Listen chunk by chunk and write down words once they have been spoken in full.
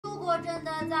真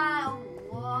的在乎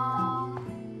我，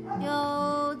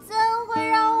又怎会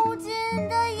让无尽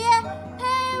的夜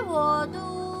陪我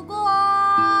度过？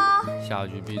下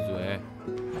句闭嘴！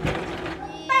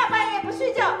大半夜不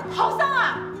睡觉，好丧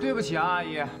啊！对不起啊，阿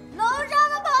姨。楼上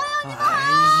的朋友，你们好。哎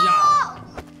呀，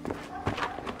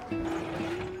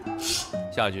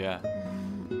夏菊，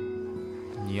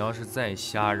你要是再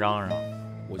瞎嚷嚷，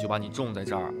我就把你种在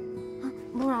这儿。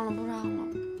不嚷了，不嚷了。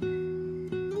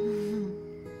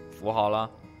扶好了。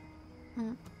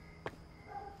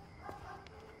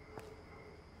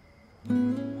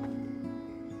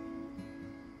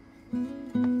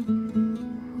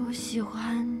我喜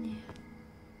欢你。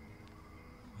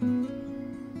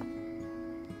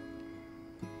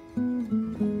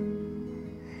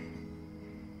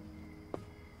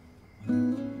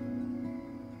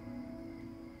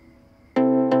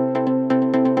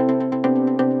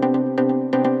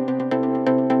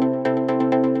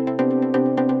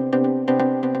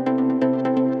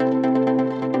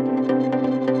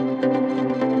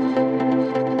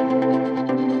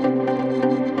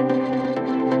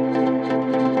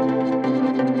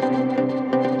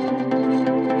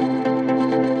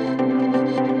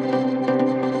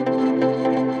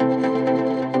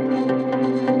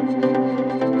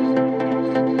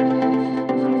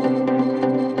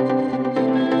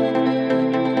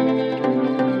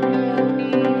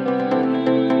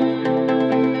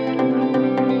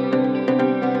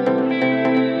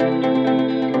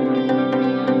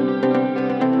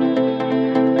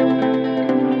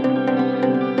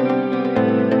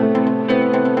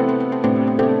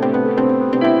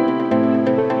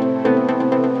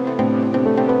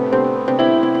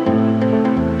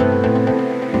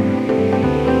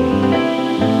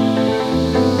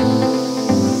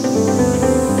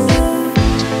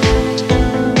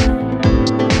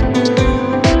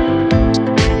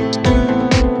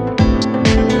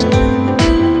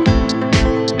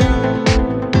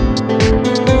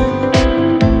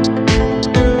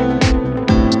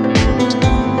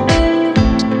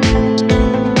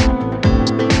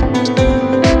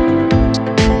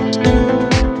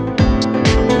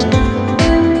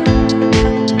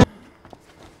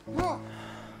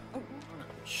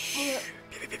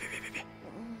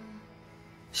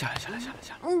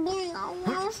下来。不要，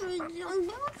我要睡觉，你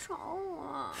不要吵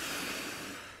我。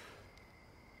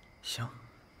行。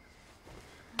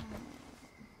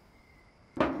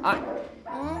哎。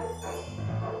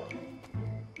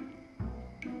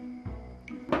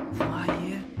冯阿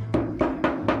姨。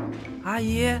阿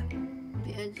姨。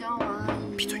别叫我阿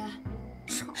姨。闭嘴。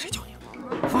谁叫你？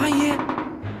冯阿姨。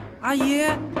阿姨。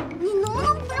你能不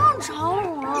能不要吵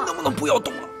我？你能不能不要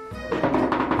动了？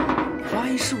冯阿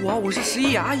姨是我是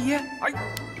11阿姨。哎。